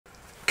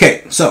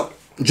Okay, so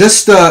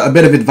just a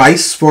bit of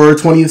advice for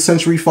 20th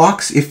Century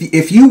Fox.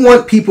 If you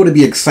want people to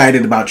be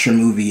excited about your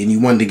movie and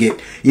you want to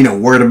get,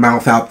 word of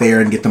mouth out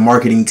there and get the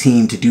marketing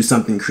team to do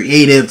something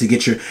creative to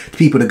get your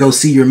people to go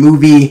see your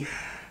movie,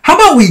 how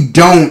about we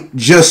don't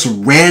just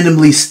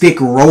randomly stick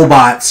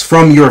robots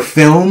from your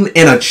film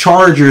in a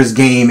Chargers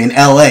game in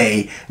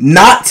LA,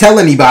 not tell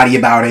anybody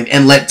about it,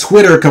 and let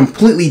Twitter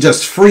completely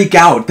just freak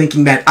out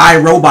thinking that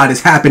iRobot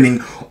is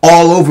happening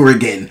all over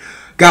again.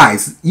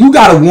 Guys, you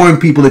gotta warn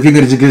people if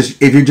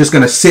you're just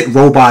gonna sit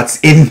robots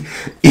in,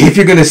 if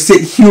you're gonna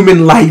sit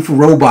human life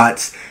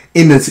robots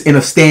in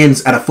a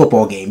stands at a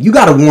football game. You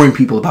gotta warn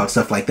people about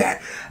stuff like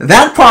that.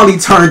 That probably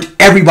turned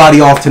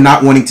everybody off to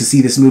not wanting to see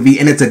this movie,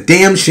 and it's a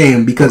damn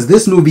shame because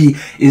this movie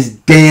is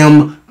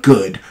damn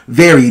good,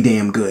 very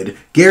damn good.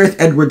 Gareth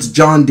Edwards,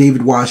 John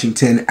David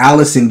Washington,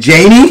 Allison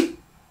Janney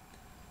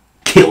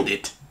killed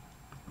it.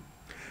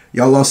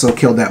 Y'all also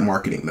killed that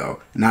marketing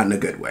though, not in a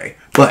good way.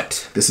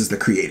 But this is the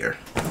creator.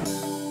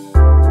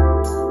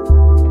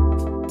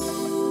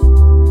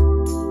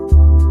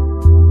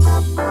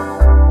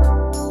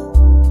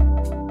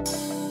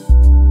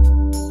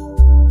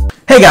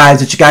 Hey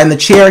guys, it's your guy in the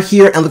chair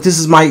here, and look, this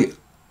is my,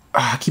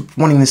 I keep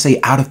wanting to say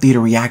out of theater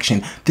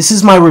reaction. This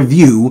is my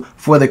review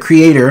for The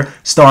Creator,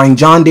 starring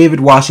John David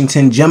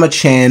Washington, Gemma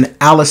Chan,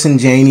 Allison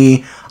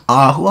Janney,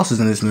 who else is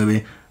in this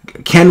movie?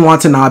 Ken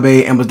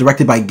Watanabe, and was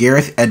directed by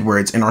Gareth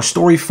Edwards. And our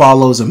story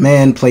follows a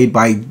man played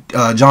by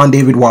John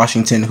David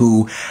Washington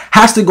who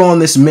has to go on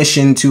this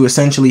mission to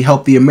essentially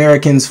help the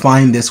Americans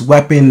find this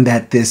weapon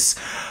that this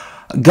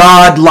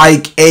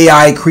godlike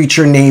AI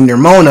creature named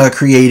Nermona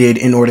created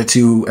in order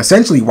to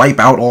essentially wipe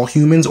out all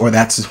humans, or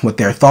that's what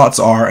their thoughts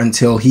are,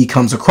 until he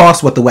comes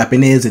across what the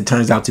weapon is. It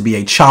turns out to be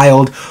a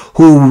child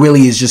who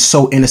really is just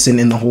so innocent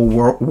in the whole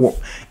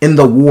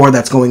war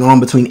that's going on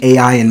between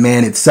AI and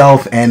man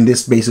itself, and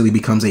this basically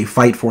becomes a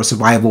fight for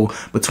survival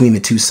between the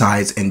two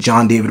sides, and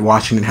John David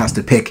Washington has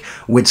to pick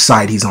which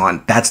side he's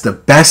on. That's the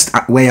best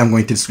way I'm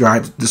going to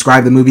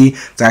describe the movie.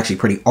 It's actually a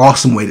pretty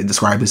awesome way to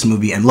describe this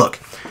movie. And look,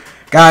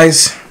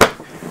 guys,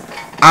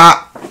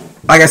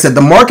 like I said,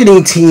 the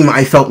marketing team,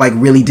 I felt like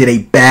really did a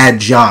bad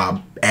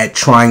job at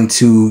trying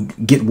to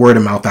get word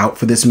of mouth out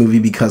for this movie,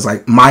 because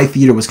like my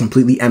theater was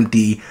completely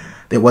empty.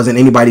 There wasn't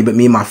anybody but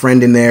me and my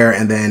friend in there,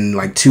 and then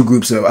like two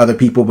groups of other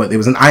people, but there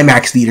was an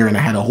IMAX theater and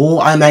I had a whole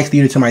IMAX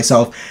theater to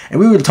myself, and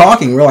we were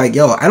talking, we're like,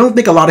 yo, I don't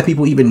think a lot of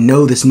people even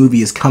know this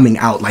movie is coming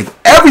out. Like,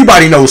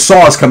 everybody knows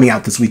Saw is coming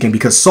out this weekend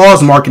because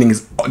Saw's marketing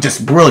is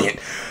just brilliant.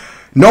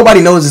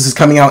 Nobody knows this is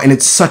coming out, and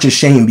it's such a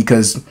shame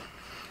because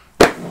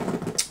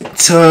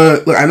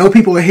look, I know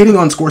people are hating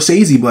on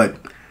Scorsese, but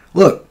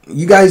look,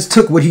 you guys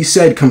took what he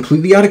said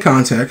completely out of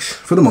context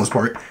for the most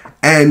part,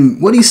 and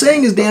what he's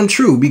saying is damn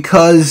true,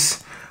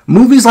 because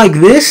movies like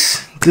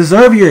this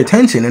deserve your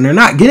attention, and they're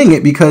not getting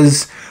it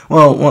because,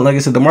 well, like I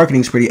said, the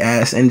marketing's pretty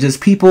ass, and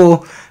just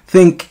people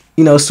think,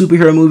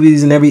 superhero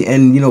movies and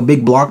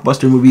big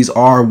blockbuster movies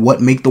are what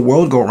make the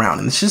world go around,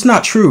 and it's just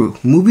not true.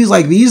 Movies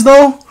like these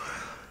are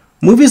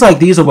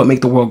what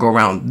make the world go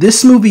around.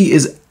 This movie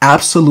is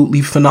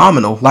absolutely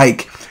phenomenal.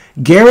 Like,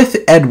 Gareth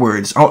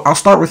Edwards, I'll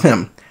start with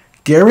him.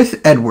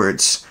 Gareth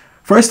Edwards,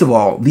 first of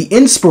all, the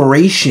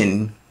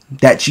inspiration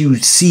that you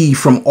see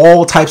from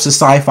all types of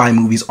sci-fi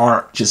movies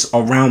are just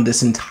around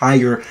this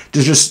entire,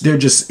 they're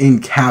just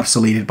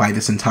encapsulated by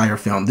this entire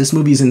film. This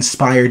movie is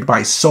inspired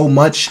by so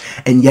much,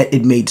 and yet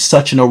it made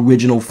such an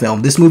original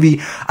film. This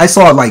movie, I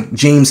saw like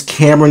James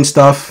Cameron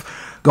stuff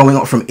going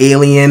on from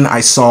Alien. I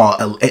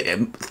saw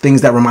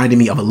things that reminded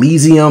me of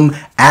Elysium,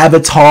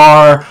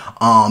 Avatar,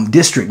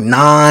 District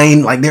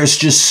 9. Like, there's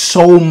just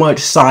so much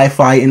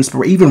sci-fi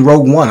inspiration. Even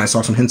Rogue One, I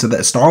saw some hints of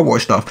that Star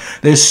Wars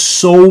stuff. There's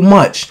so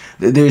much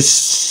in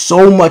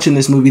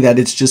this movie that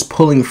it's just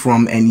pulling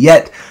from, and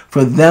yet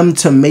for them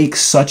to make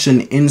such an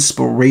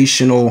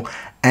inspirational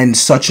and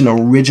such an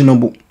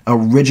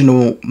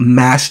original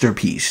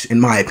masterpiece, in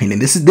my opinion.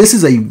 This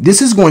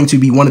is going to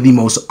be one of the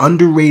most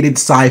underrated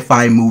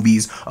sci-fi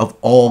movies of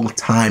all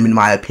time, in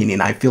my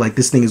opinion. I feel like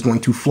this thing is going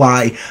to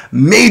fly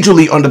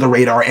majorly under the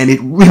radar, and it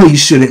really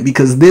shouldn't,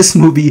 because this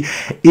movie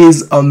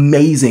is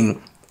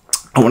amazing.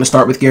 I want to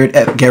start with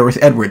Gareth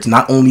Edwards,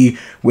 not only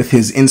with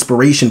his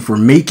inspiration for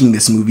making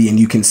this movie, and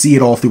you can see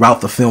it all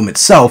throughout the film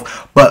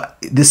itself, but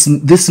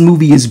this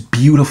movie is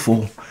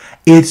beautiful.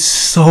 It's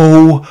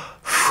so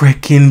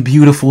freaking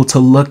beautiful to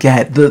look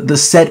at. The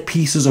set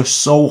pieces are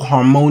so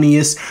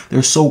harmonious,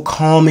 they're so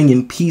calming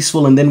and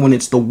peaceful, and then when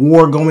it's the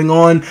war going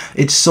on,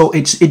 it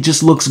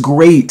just looks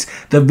great.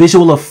 The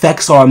visual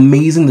effects are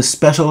amazing, the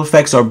special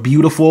effects are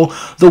beautiful.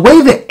 The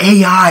way the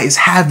AIs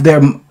have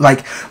their,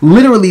 like,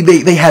 literally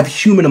they have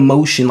human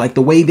emotion, like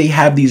the way they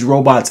have these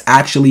robots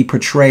actually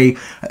portray,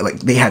 like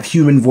they have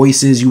human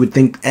voices, you would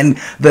think, and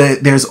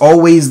there's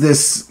always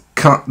this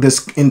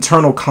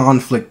internal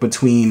conflict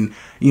between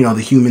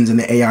the humans and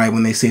the AI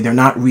when they say they're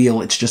not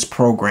real, it's just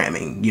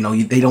programming.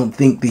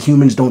 The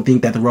humans don't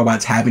think that the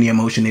robots have any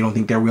emotion, they don't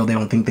think they're real, they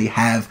don't think they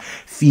have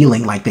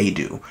feeling like they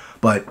do.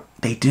 But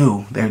they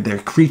do. They're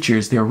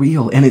creatures, they're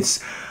real, and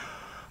it's,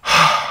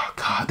 God,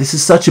 this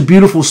is such a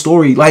beautiful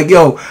story. Like,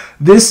 yo,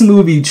 this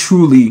movie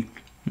truly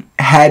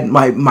had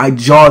my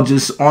jaw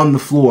just on the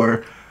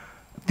floor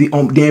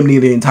damn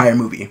near the entire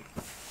movie.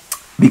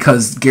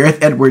 Because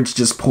Gareth Edwards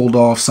just pulled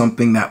off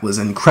something that was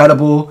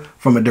incredible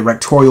from a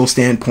directorial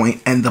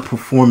standpoint, and the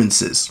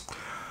performances.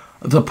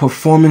 The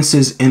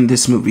performances in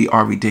this movie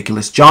are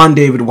ridiculous. John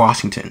David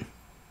Washington.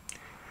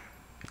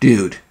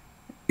 Dude.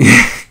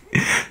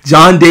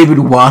 John David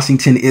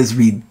Washington is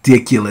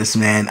ridiculous,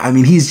 man. I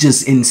mean, he's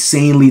just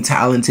insanely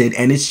talented,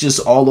 and it's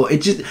just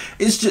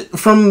it's just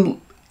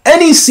from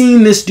any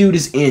scene this dude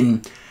is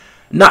in.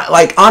 Not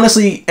like,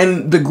 honestly,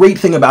 and the great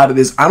thing about it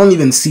is I don't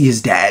even see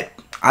his dad.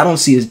 I don't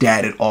see his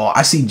dad at all.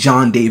 I see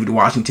John David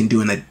Washington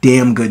doing a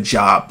damn good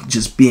job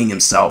just being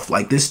himself.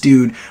 Like, this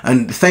dude,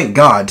 and thank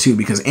God, too,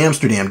 because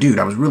Amsterdam, dude,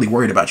 I was really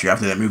worried about you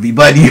after that movie,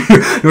 but you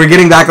were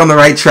getting back on the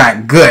right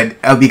track. Good,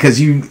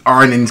 because you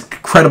are an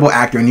incredible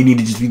actor, and you need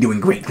to just be doing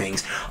great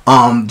things.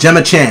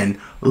 Gemma Chan,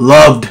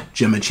 loved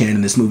Gemma Chan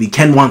in this movie.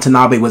 Ken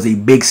Watanabe was a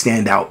big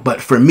standout, but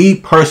for me,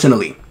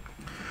 personally,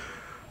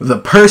 the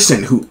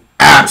person who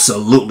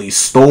absolutely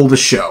stole the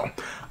show,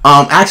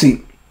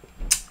 actually,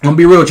 I'm gonna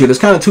be real with you. There's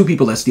kind of two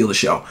people that steal the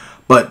show,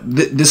 but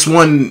this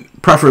one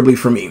preferably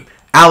for me.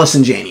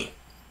 Allison Janney.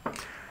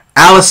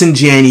 Allison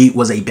Janney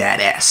was a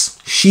badass.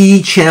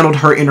 She channeled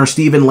her inner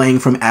Stephen Lang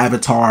from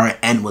Avatar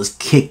and was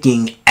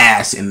kicking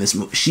ass in this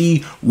movie.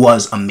 She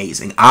was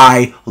amazing.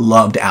 I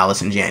loved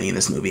Allison Janney in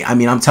this movie. I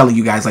mean, I'm telling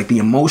you guys, like, the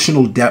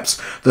emotional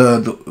depths,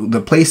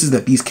 the places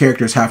that these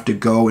characters have to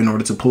go in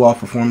order to pull off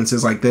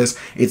performances like this,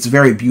 it's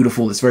very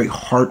beautiful. It's very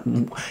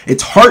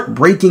it's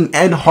heartbreaking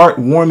and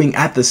heartwarming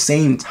at the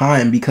same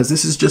time, because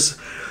this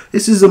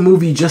is a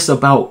movie just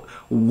about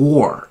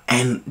war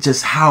and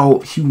just how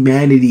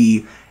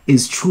humanity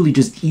is truly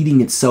just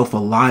eating itself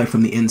alive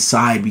from the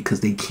inside,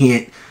 because they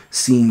can't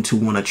seem to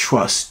want to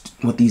trust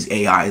what these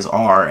AIs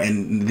are,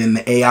 and then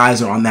the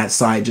AIs are on that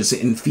side just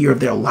in fear of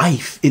their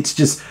life.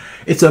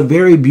 It's a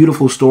very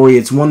beautiful story.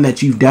 It's one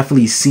that you've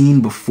definitely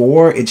seen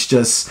before. It's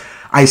just,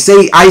 I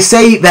say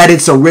that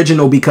it's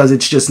original because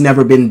it's just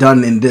never been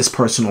done in this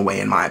personal way,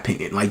 in my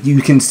opinion. Like,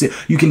 you can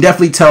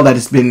definitely tell that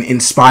it's been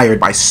inspired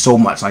by so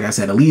much. Like I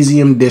said,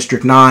 Elysium,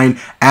 District 9,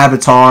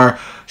 Avatar,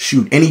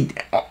 shoot,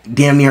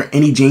 damn near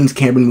any James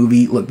Cameron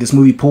movie. Look, this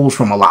movie pulls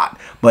from a lot,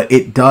 but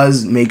it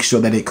does make sure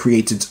that it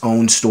creates its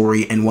own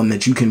story, and one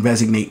that you can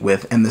resonate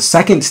with. And the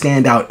second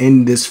standout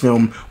in this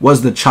film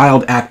was the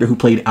child actor who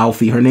played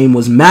Alfie. Her name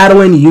was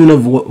Madeline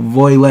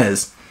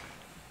Voiles.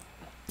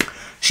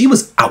 She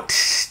was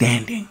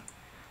outstanding.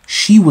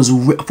 She was,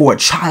 for a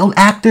child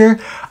actor,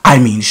 I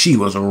mean, she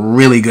was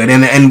really good.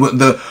 And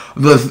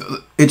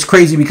it's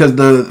crazy because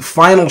the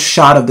final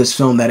shot of this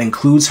film that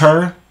includes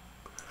her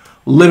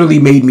literally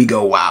made me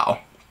go,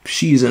 wow,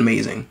 she's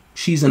amazing.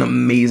 She's an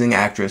amazing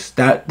actress.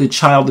 The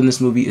child in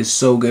this movie is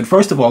so good.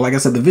 First of all, like I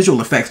said, the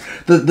visual effects,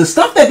 the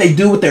stuff that they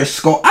do with their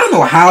skull, I don't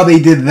know how they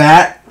did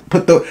that.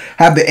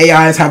 Have the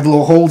AIs have the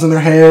little holes in their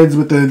heads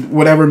with the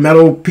whatever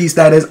metal piece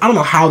that is. I don't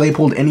know how they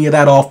pulled any of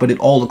that off, but it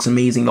all looks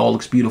amazing. It all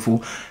looks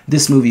beautiful.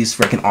 This movie is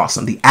freaking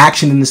awesome. The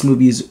action in this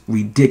movie is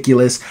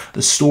ridiculous.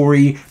 The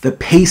story, the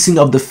pacing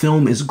of the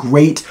film is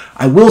great.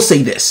 I will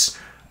say this.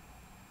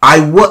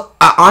 I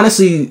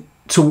honestly,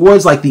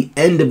 towards like the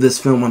end of this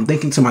film, I'm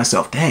thinking to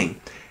myself,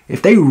 dang,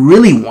 if they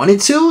really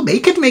wanted to, they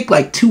could make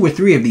like 2 or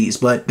 3 of these,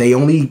 but they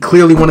only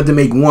clearly wanted to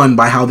make one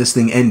by how this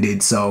thing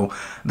ended. So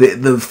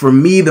for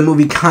me, the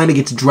movie kind of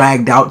gets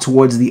dragged out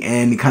towards the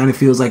end. It kind of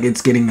feels like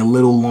it's getting a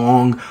little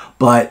long,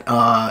 but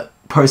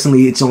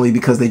personally, it's only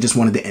because they just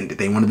wanted to end it.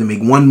 They wanted to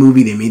make one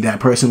movie. They made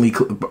that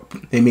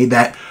they made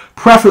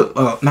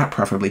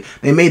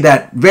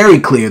that very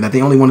clear that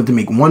they only wanted to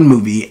make one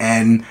movie,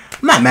 and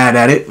I'm not mad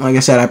at it. Like I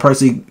said, I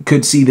personally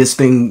could see this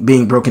thing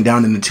being broken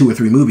down into 2 or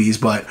 3 movies,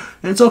 but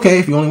it's okay.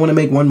 If you only want to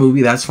make one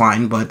movie, that's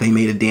fine, but they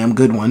made a damn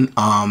good one.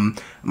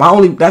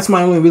 That's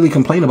my only really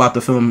complaint about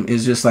the film,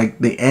 is just like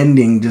the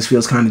ending just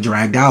feels kind of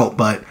dragged out,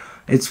 but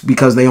it's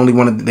because they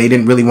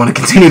didn't really want to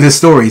continue this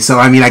story. So,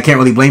 I mean, I can't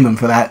really blame them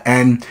for that.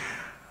 And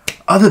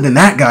other than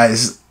that,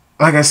 guys,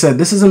 like I said,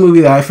 this is a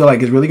movie that I feel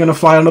like is really going to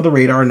fly under the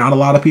radar. Not a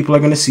lot of people are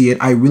going to see it.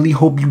 I really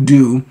hope you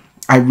do.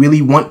 I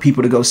really want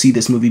people to go see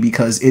this movie,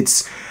 because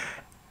it's,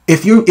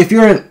 if you're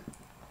a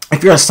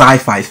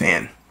sci-fi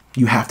fan,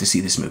 you have to see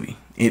this movie.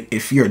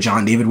 If you're a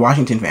John David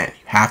Washington fan,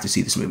 you have to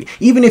see this movie.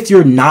 Even if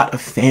you're not a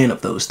fan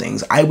of those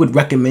things, I would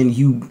recommend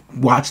you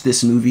watch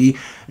this movie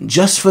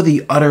just for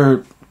the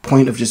utter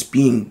point of just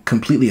being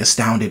completely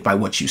astounded by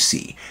what you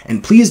see.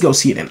 And please go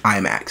see it in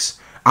IMAX.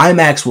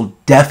 IMAX will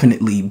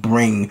definitely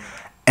bring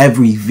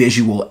every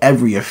visual,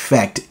 every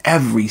effect,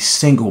 every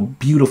single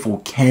beautiful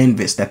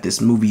canvas that this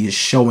movie is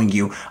showing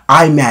you.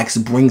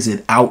 IMAX brings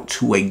it out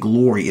to a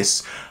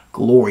glorious,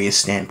 glorious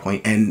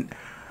standpoint. And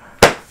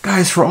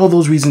guys, for all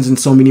those reasons and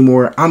so many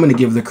more, I'm going to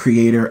give The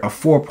Creator a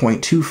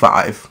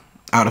 4.25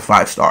 out of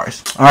 5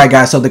 stars. Alright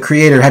guys, so The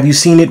Creator, have you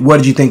seen it? What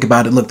did you think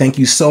about it? Look, thank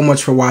you so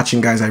much for watching,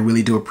 guys. I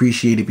really do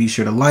appreciate it. Be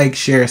sure to like,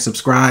 share,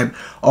 subscribe,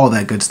 all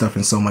that good stuff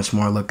and so much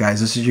more. Look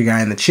guys, this is your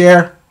guy in the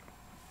chair.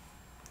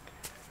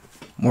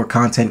 More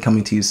content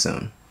coming to you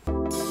soon.